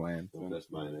 that's your land. Well, that's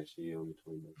mine, actually. You owe me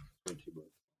 20 bucks. 22 bucks.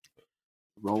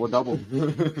 Roll a double.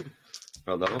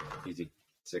 Roll double? Easy.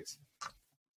 6.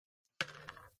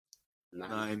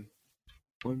 9.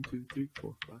 1, 2, 3,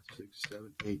 4, 5, 6,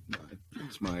 7, 8, 9.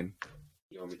 It's mine.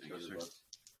 You owe me 200 bucks.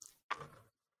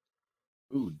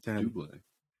 Ooh, 10. Duble.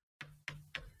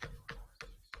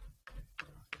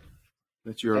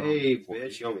 That's your Hey,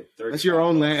 bitch, you owe me 30. That's your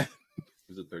own land.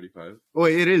 Is it 35? Oh,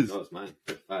 wait, it is. No, it's mine.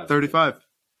 35. 35.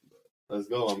 Let's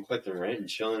go. I'm collecting rent and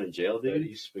chilling in jail, dude.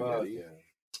 Betty Spaghetti.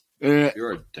 Fuck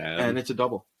You're a dad. And it's a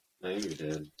double. I am your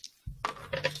dad.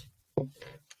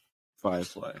 5.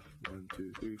 Play. 1,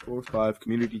 2, 3, 4, 5.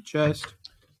 Community chest.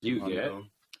 You get?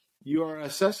 You are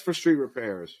assessed for street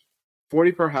repairs.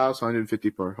 40 per house, 150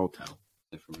 per hotel.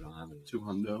 If we don't have any.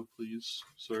 200, please,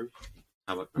 sir.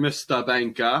 How about Mr.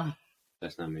 Banker.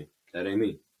 That's not me. That ain't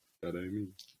me. That ain't me.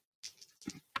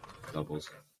 Doubles.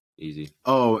 Easy.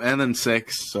 Oh, and then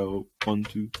 6. So 1,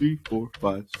 2, 3, 4,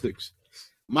 5, 6.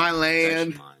 My That's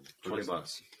land. mine. 20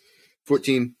 bucks.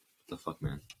 14. What the fuck,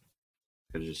 man?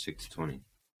 Could have just 6 to 20.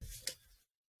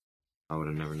 I would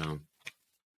have never known.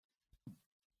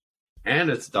 And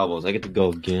it's doubles. I get to go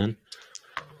again.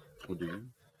 What do you?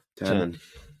 10.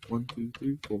 1, 2,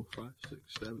 3, 4, 5, 6,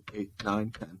 7, 8,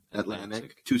 9, 10.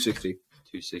 Atlantic. 260.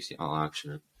 260. I'll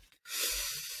auction it.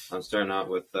 I'm starting out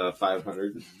with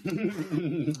 500. I'll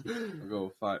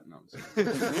go 5. No, I'm sorry.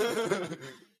 500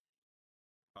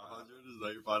 is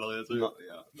that your final answer? No,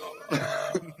 no.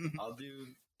 I'll do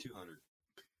 200.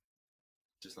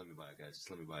 Just let me buy it, guys. Just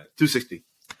let me buy it. 260.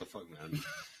 The fuck, man.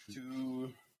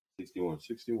 261.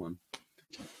 61.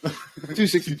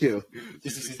 262.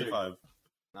 265.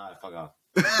 Nah, fuck off.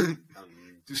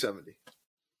 270.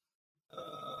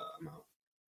 I'm out.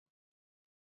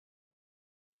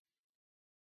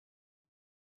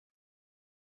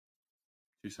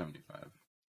 275.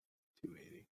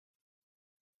 280.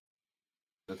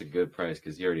 That's a good price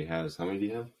because he already has. How many do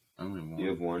you have? I only want You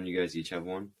have one. You guys each have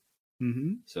one.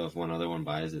 Mm-hmm. So if one other one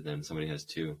buys it, then somebody has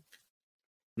two.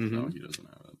 No, he doesn't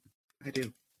have it. I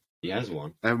do. He has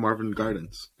one. I have Marvin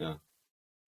Gardens.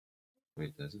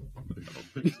 Wait, does it? I don't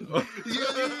think so.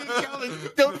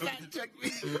 Don't fact check me.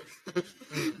 Shit.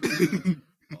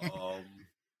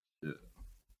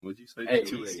 What'd you say? Hey,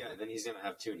 280. then he's gonna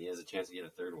have two, and he has a chance to get a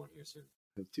third one here soon.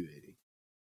 I have 280.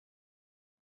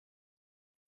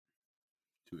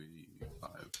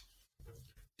 285.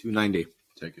 290.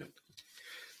 Take it.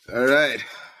 All right.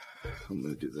 I'm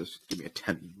going to do this. Give me a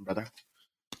 10, brother.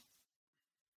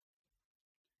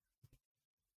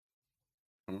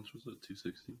 How much was it?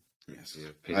 260? Yes.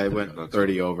 Yeah, I went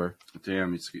 30 over.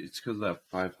 Damn, it's because that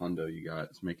 500 you got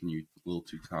is making you a little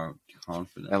too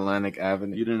confident. Atlantic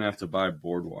Avenue. You didn't have to buy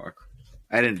Boardwalk.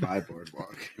 I didn't buy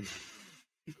Boardwalk.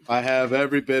 I have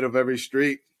every bit of every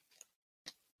street.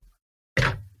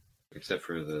 Except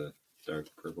for the dark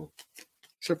purple.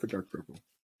 Except for dark purple.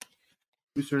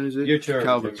 Whose turn is it? Your turn,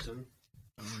 Calvin's. Jameson.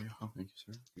 Oh, thank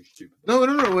you, sir. You're stupid. No.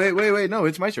 Wait. No,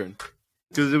 it's my turn.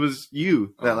 Because it was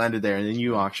you that landed there, and then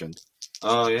you auctioned.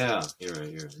 Oh, yeah. You're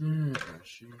right. 9.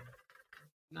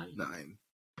 9. 1,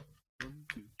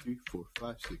 2, 3, 4,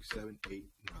 5, 6, 7, 8,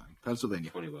 9. Pennsylvania.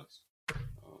 $20. Oh,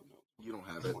 no. You don't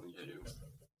have it. 22.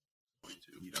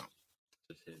 22. You don't.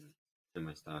 Just in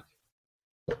my stock.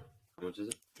 How much is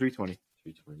it? 320.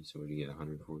 320. So what do you get?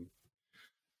 140?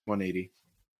 180.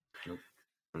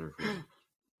 140.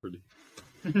 Pretty.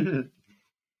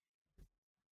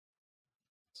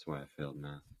 That's why I failed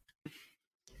math.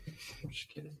 I'm just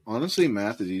kidding. Honestly,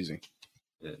 math is easy.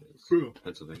 Yeah, it is. Cool.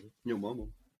 Pennsylvania. Yo, mama.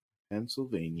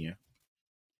 Pennsylvania.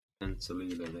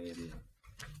 Pennsylvania.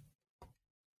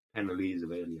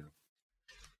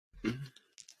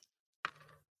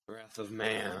 Wrath of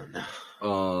Man.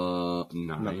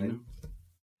 9.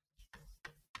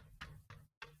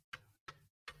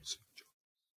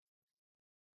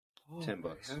 $10.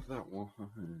 I have that one.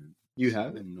 You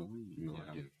have it? Annoying. No,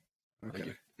 I do.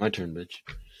 Okay. My turn, bitch.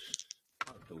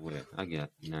 Out the way. I got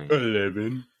 9.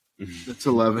 11. It's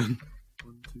 11.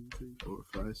 1, 2, 3, 4,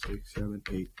 5, 6, 7,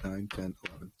 8, 9, 10,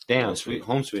 11. Damn, sweet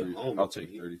home, sweet home. I'll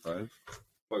take 35.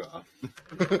 Fuck off.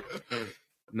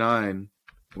 9.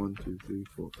 1, 2, 3,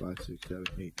 4, 5, 6, 7,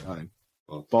 8, 9.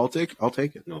 Well, Baltic? I'll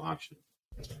take it. no, auction.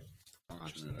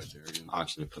 Auction it, I dare you.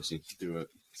 Auction it, pussy. Do it.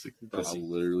 Pussy. I'll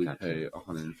literally Gotcha. pay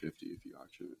 $150 if you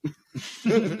auction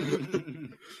it.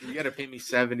 You gotta pay me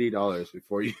 $70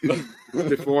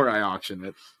 before I auction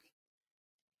it.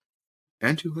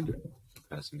 And 200.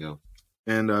 Pass and go.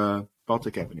 And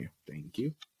Baltic Avenue. Thank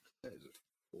you. That is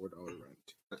a $4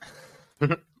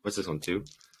 rent. What's this one, 2?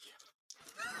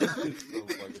 So fucking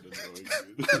annoying,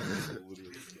 dude.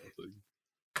 Literally nothing.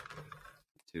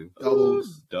 2.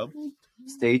 Doubles. Double?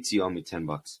 States, you owe me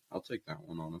 $10. I'll take that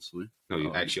one, honestly. No,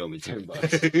 you Oh. actually owe me $10.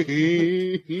 There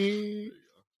you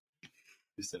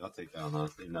You said I'll take that one,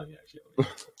 honestly. No, you actually owe me.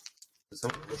 Does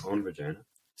someone own vagina?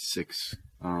 6.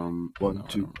 go. 1, no, I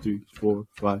 2, don't. 3, 4,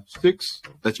 5, 6.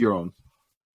 That's your own.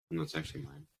 No, it's actually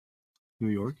mine. New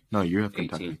York? No, you have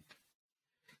Kentucky.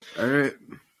 18. All right.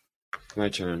 My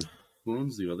turn. Who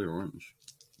owns the other orange?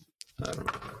 I don't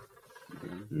know.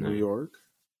 Okay. New 9. York?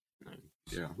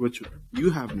 Yeah. Which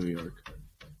you have New York.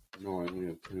 No, I only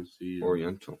have Tennessee and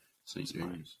Oriental. St. It's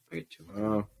mine. James. I get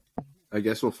 2. I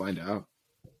guess we'll find out.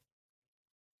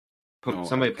 No,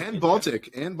 Somebody And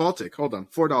Baltic. Hold on.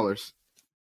 $4.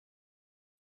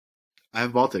 I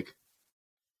have Baltic.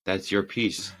 That's your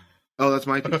piece. Oh, that's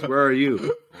my piece. Where are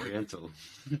you? Oriental.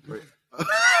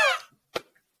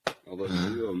 Although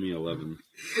you owe me 11.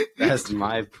 That's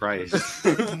my price.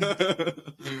 Wait,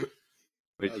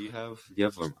 do you have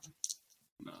Vermont?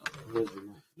 No.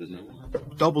 Does no one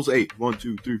have? Doubles 8. 1,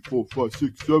 2, 3, 4, 5,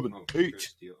 6, 7, Oh, 8.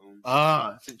 Chris, do you own?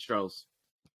 St. Charles.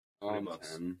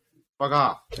 $20. 10. Fuck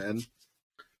off. 10.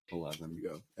 11. You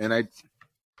go. And I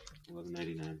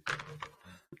 $11.99.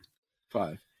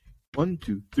 5. 1,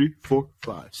 2, 3, 4,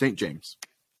 5. St. James.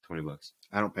 $20.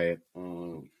 I don't pay it.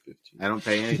 15. I don't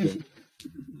pay anything.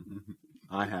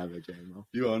 I have it, JMO.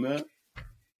 You own that?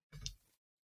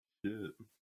 Shit.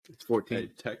 It's 14. Hey,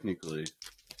 technically,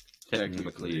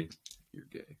 Technically. you're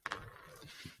gay.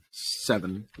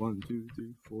 7. 1, 2,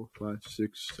 3, 4, 5,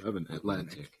 6, 7.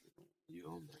 Atlantic. You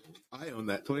own that. I own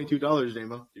that. $22,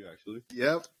 J-Mo. You actually?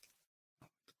 Yep.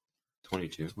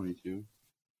 22. 22.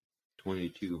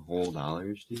 22 whole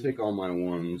dollars, You dude. take all my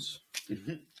ones.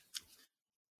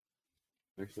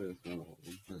 Actually, that's not a whole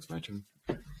one. That's my turn.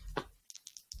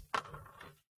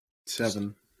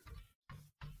 7.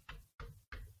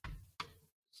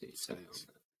 See, 7.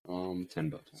 $10.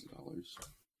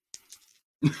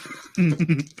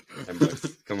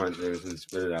 $10. Come on, Jameson,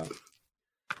 spit it out.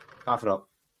 Cough it up.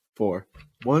 4.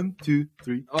 1, 2,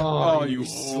 3. Oh, you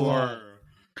whore.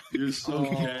 You're so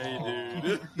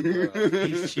gay,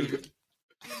 He's cheating.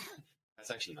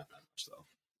 That's actually not that much,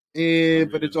 though.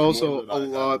 But it's also a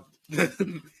lot.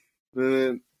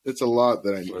 It's a lot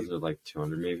that I Was need. it like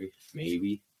 200 maybe?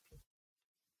 Maybe.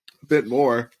 A bit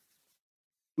more.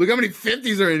 Look how many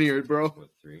 50s are in here, bro. What,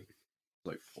 3?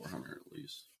 Like 400 at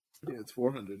least. Yeah, it's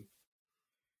 400.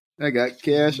 I got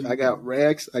cash. I got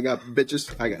racks. I got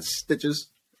bitches. I got stitches.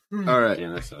 All right.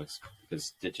 Yeah, that sucks. Because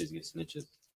stitches get snitches.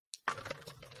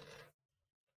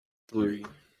 3.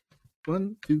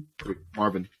 1, 2, 3.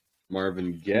 Marvin.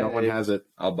 Marvin Gaye. No one has it.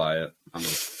 I'll buy it. I'm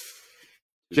gonna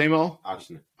J-Mo,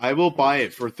 auction it. I will buy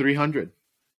it for 300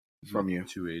 from you.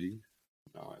 280.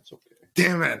 No, it's okay.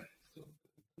 Damn it. So,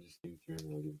 I just give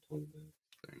 300, I'll give 20 back.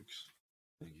 Thanks.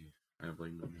 Thank you. I have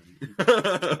like no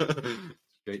money.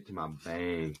 Straight to my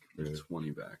bank, dude.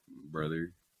 20 back,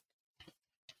 brother.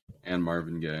 And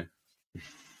Marvin Gaye.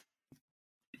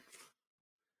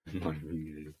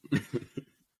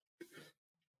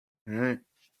 All right.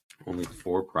 Only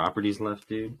 4 properties left,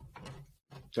 dude.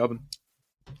 Chubbin.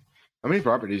 How many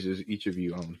properties does each of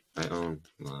you own? I own.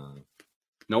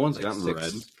 No one's Like gotten 6.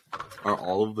 red. Are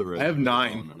all of the red? I have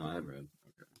 9. No, I have red.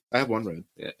 I have 1 red.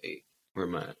 Yeah, 8. Where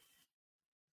am I at?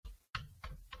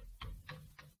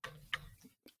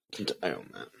 I own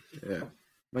that. Yeah.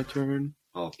 My turn.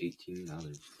 Oh,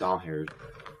 $18. Doll hairs.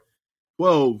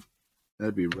 12.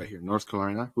 That'd be right here. North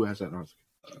Carolina. Who has that North?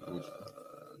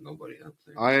 Nobody up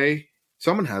there.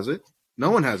 Someone has it.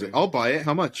 No one has it. I'll buy it.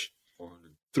 How much?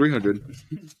 400. 300.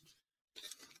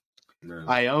 No.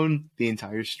 I own the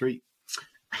entire street.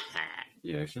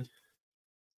 Yeah, actually.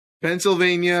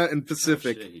 Pennsylvania and Oh,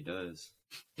 Pacific. shit, he does.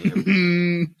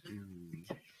 Damn.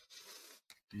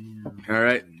 All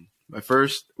right. My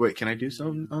first. Wait, can I do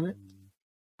something on it?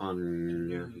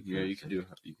 Yeah, you can do.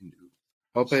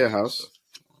 I'll pay a house.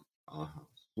 Uh-huh.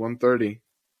 130.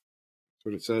 That's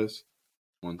what it says.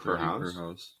 130 house? per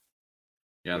house.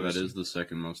 Yeah, Let me that see. is the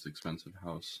second most expensive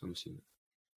house. Let me see that.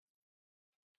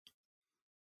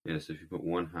 Yeah, so if you put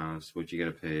one house, what you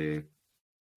gotta pay?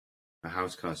 A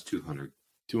house costs 200.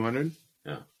 200?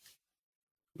 Yeah.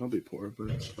 I'll be poor, but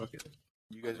it's fuck it.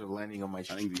 You guys are landing on my I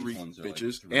think street, these ones are like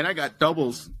bitches. 300. And I got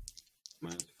doubles.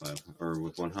 Minus 5. Or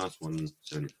with one house,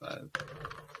 175.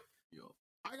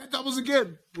 I got doubles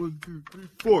again. 1, 2, 3,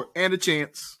 4. And a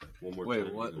chance. One more Wait,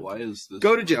 time. what? Why is this?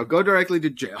 Go to jail. Go directly to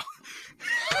jail.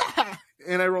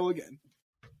 And I roll again.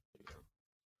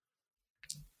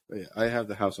 But yeah, I have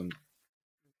the house on.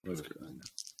 That's good.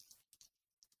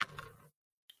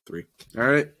 3. All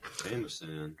right.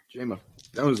 Jameson. J-Mo.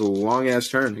 That was a long ass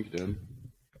I turn. think you did.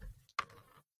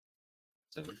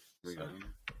 7. We got him.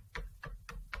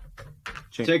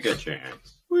 Chance. Take a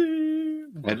chance.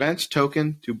 Advance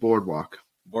token to Boardwalk.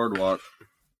 Boardwalk.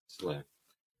 Select.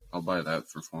 I'll buy that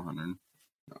for 400. No,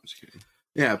 I'm just kidding.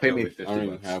 Yeah, pay That'll me. be 50 I don't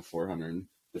even bucks. have 400.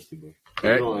 50 bucks. All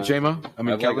right, J-Mo. I I mean, have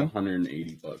like Kelvin.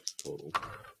 180 bucks total.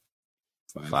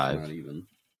 5. Not even.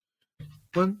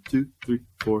 1, 2, 3,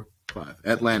 4, 5.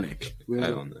 Atlantic. I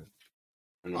own that.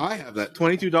 don't know. I have that.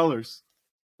 $22. Is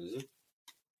it?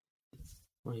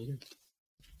 Oh, you do.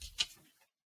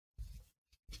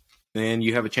 And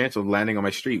you have a chance of landing on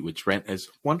my street, which rent is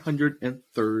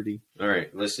 $130. All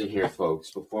right, listen here,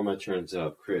 folks. Before my turn's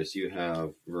up, Chris, you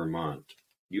have Vermont.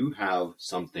 You have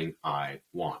something I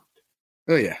want.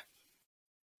 Oh yeah.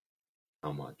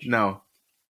 How much? No.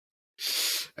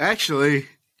 Actually,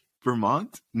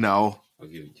 Vermont? No. I'll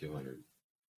give you 200.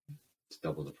 It's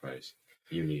double the price.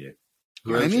 You need it.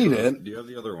 I need it. Do you have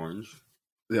the other orange?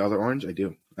 The other orange? I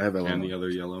do. I have And the Illinois. other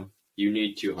yellow? You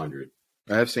need 200.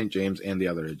 I have St. James and the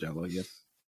other yellow, yes.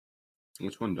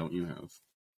 Which one don't you have?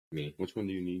 Me. Which one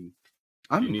do you need?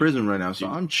 I'm You in need- prison right now, so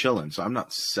you- I'm chilling, so I'm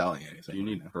not selling anything. Do you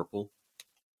right need now. purple?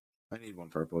 I need one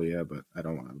purple, yeah, but I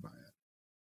don't want to buy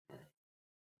it.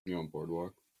 You want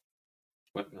boardwalk?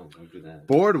 What? No, don't do that.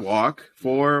 Boardwalk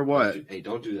for what? Hey,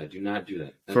 don't do that. Do not do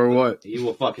that. For what? He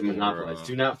will fucking For, monopolize.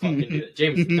 Do not fucking do it.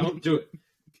 James, don't do it.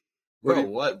 Bro,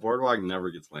 what? Boardwalk never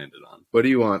gets landed on. What do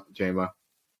you want, J-Mo?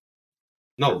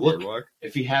 No, look. Boardwalk?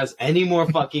 If he has any more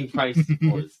fucking price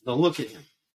wars, no, look at him.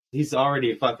 He's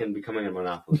already fucking becoming a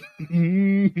monopoly.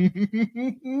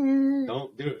 Don't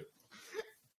Don't do it.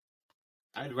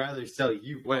 I'd rather sell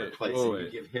you Park Place than you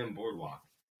give him Boardwalk.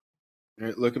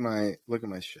 Look at my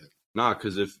shit. Nah,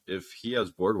 because if he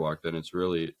has Boardwalk, then it's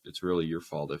really your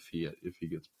fault if he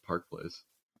gets Park Place.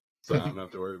 So I don't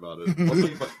have to worry about it.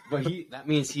 Okay, but that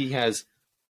means he has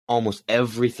almost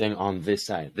everything on this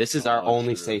side. This is our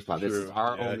only true, safe spot. This is true.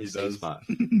 our Yeah, only he safe does. spot.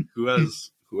 Who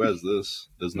has this?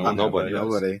 Does no one have Nobody. that?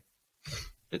 Nobody.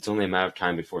 It's only a matter of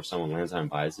time before someone lands on and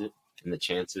buys it. And the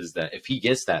chances that if he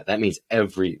gets that means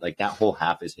that whole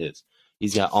half is his.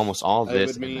 He's got almost all It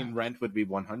this. would mean rent would be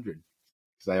 100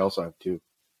 because I also have 2.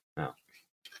 Oh.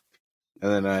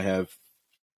 And then I have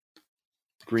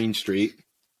Green Street.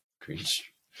 Green.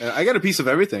 I got a piece of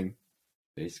everything.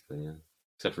 Basically, yeah.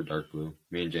 Except for dark blue.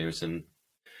 Me and Jameson.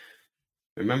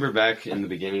 Remember back in the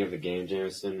beginning of the game,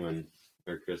 Jameson, when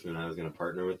Chris and I was going to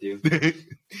partner with you? Do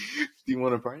you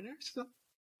want a partner still?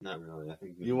 Not really. I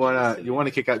think You want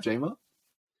to kick out JMO?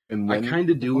 And I kind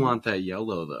of do want that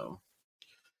yellow though.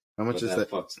 How much is that?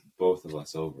 Fucks both of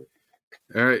us over.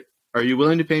 All right. Are you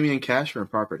willing to pay me in cash or in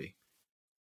property?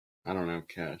 I don't have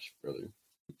cash, brother.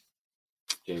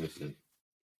 Jameson.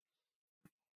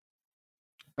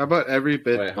 How about every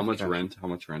bit? Wait, how of much cash? rent? How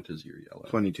much rent is your yellow?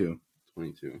 22.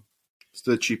 22. It's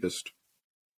the cheapest.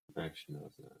 Actually, no,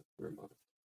 it's not. Vermont.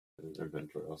 Our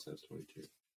Ventura also has 22.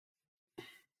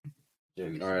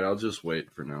 Jameson. All right, I'll just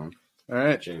wait for now. All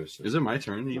right. Jameson. Is it my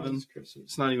turn No, even? it's Chris's.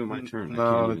 It's not even my turn. I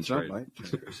No, can't even it's not trade. mine.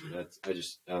 It's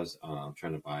Chris's. I was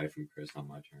trying to buy from Chris on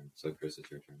my turn. So Chris, it's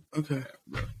your turn. Okay.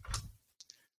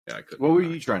 Yeah, I couldn't. What were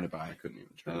even- you trying to I buy? couldn't even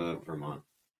trade. Vermont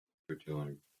for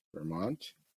 200. Vermont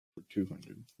for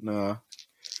 200. No.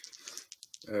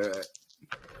 All right.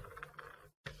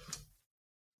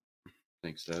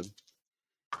 Thanks, Dad.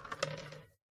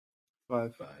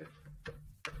 5.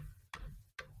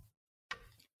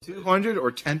 200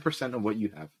 or 10% of what you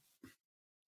have.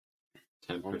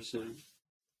 10%.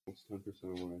 What's 10%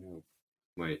 of what I have?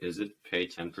 Wait, is it pay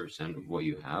 10% of what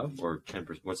you have, or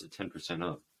 10%? What's it 10%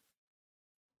 of?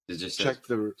 It just says- Check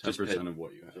the. 10% of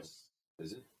what you have.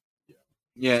 Is it?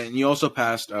 Yeah, and you also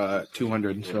passed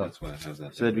 200. Yeah, So that's why I have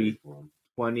that. So that'd be- for him.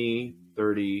 20,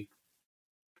 30.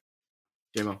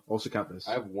 JMO, also count this.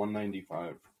 I have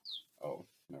 195. Oh,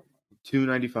 never mind.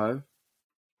 295.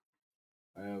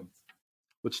 I have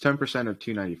What's 10% of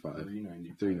 295?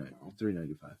 395.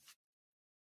 395.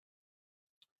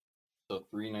 So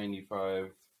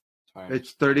 395 times.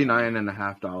 It's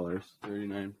 $39.50.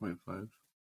 39.5.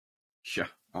 Yeah,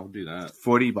 I'll do that.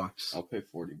 $40. I'll pay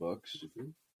 $40.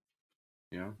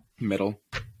 Yeah. Middle.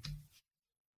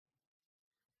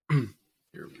 Here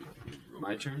we go.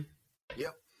 My turn?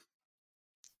 Yep.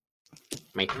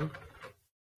 My turn?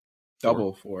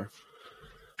 Double 4.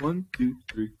 1, 2,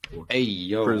 3, 4. Hey,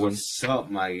 yo, Prison. what's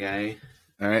up, my guy?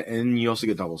 All right, and you also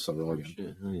get double, so roll again.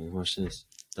 Shit, oh, yeah, watch this.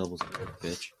 Double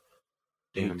bitch.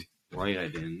 Damn, right I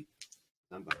didn't.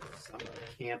 I'm about to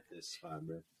camp this spot,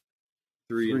 bro.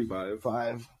 3 and 5.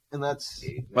 5. And that's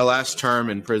my last term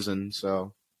in prison,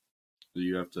 so. So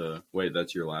you have to wait.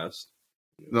 That's your last.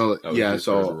 No, That was yeah, your third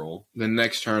so roll. the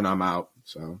next turn I'm out,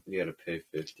 so. You gotta pay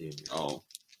 50. Oh,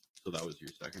 so that was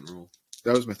your second roll.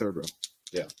 That was my third roll.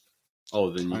 Oh,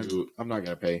 then you. I'm not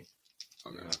going to pay.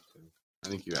 You Okay. have to. I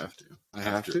think you have to. I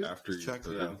have to? After your Check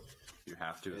third, it out. you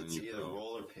have to, and It's you either fill.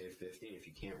 roll or pay 50. If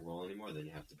you can't roll anymore, then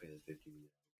you have to pay the 50.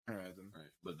 All right, then. Right,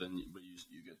 but then you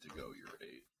get to go. You're 8.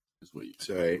 Is what you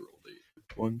So you 8. rolled 8.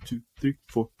 1, 2, 3,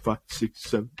 4, 5, 6,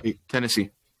 7, 8. Tennessee.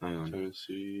 Hang on.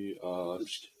 Tennessee,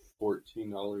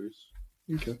 $14.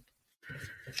 Okay.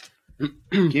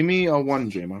 Give me a 1,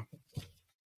 Jama.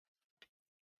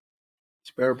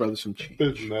 Spare brother some change.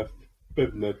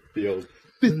 Business field.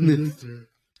 Business.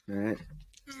 All right.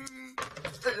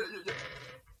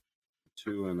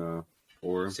 2 and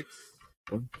 4. 6.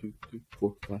 1, 2, 3,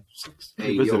 4, 5, 6.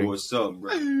 Hey, yo, what's up,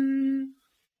 bro?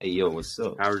 Hey, yo, what's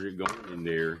up? How's it going in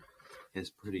there? It's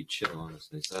pretty chill,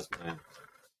 honestly. So that's my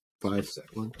 5.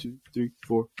 1, 2, 3,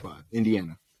 4, 5.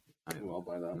 Indiana. Well, I'll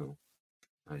buy that. No,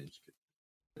 I just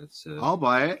that's I'll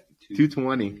buy it.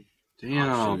 220. Damn,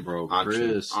 Auction. bro,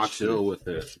 Auction. Chris, Auction. chill with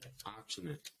it. auction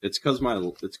it. It's cause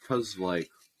like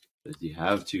Does he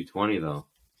have 220 though?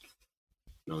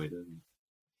 No, he doesn't.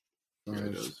 yeah, it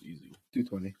 5, goes easy.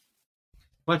 220.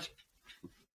 What?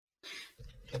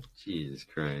 Jesus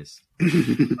Christ!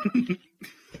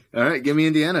 All right, give me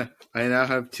Indiana. I now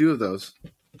have 2 of those.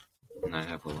 And I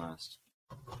have the last.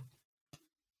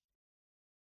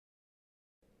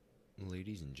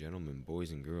 Ladies and gentlemen,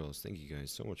 boys and girls, thank you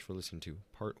guys so much for listening to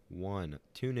part 1.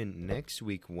 Tune in next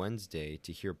week, Wednesday,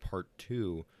 to hear part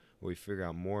 2, where we figure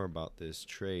out more about this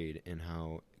trade and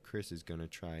how Chris is going to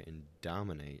try and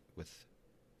dominate with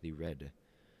the red.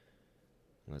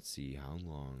 Let's see how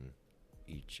long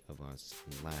each of us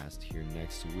last here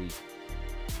next week.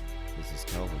 This is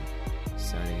Kelvin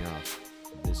signing off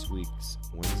for this week's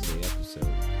Wednesday episode.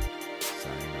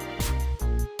 Signing off.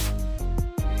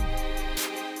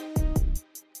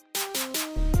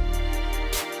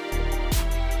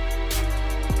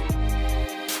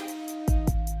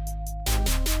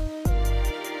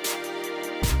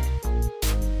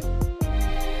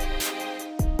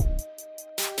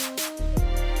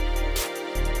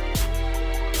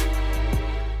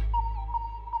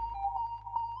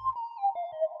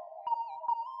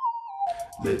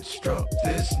 Let's drop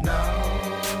this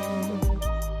now.